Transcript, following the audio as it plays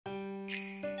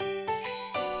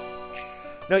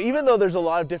Now, even though there's a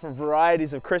lot of different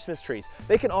varieties of Christmas trees,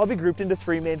 they can all be grouped into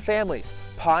three main families: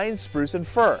 pine, spruce, and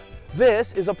fir.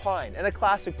 This is a pine, and a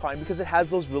classic pine because it has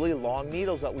those really long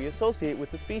needles that we associate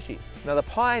with the species. Now, the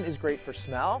pine is great for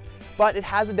smell, but it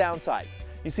has a downside.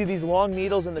 You see, these long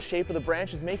needles in the shape of the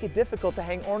branches make it difficult to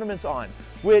hang ornaments on,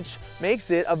 which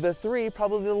makes it, of the three,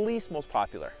 probably the least most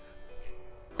popular.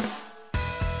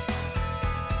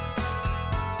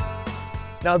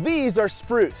 Now, these are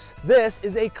spruce. This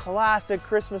is a classic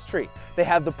Christmas tree. They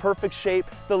have the perfect shape,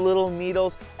 the little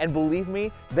needles, and believe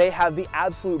me, they have the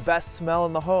absolute best smell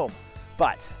in the home.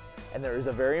 But, and there is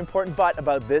a very important but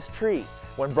about this tree,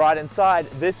 when brought inside,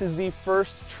 this is the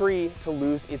first tree to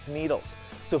lose its needles.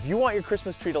 So if you want your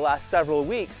Christmas tree to last several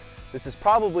weeks, this is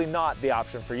probably not the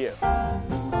option for you.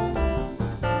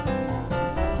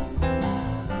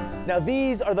 Now,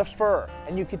 these are the fir,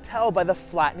 and you can tell by the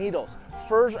flat needles.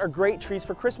 Firs are great trees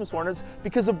for Christmas ornaments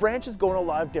because the branches go in a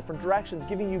lot of different directions,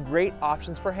 giving you great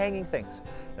options for hanging things.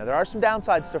 Now, there are some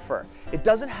downsides to fir. It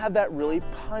doesn't have that really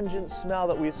pungent smell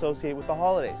that we associate with the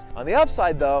holidays. On the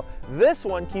upside though, this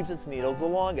one keeps its needles the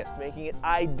longest, making it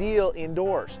ideal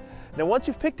indoors. Now, once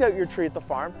you've picked out your tree at the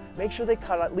farm, make sure they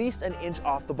cut at least an inch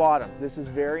off the bottom. This is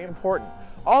very important.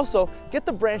 Also, get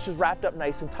the branches wrapped up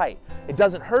nice and tight. It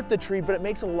doesn't hurt the tree, but it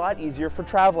makes it a lot easier for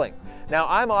traveling. Now,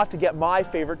 I'm off to get my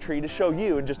favorite tree to show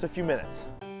you in just a few minutes.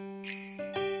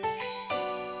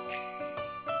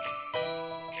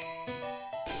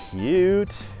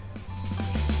 Cute.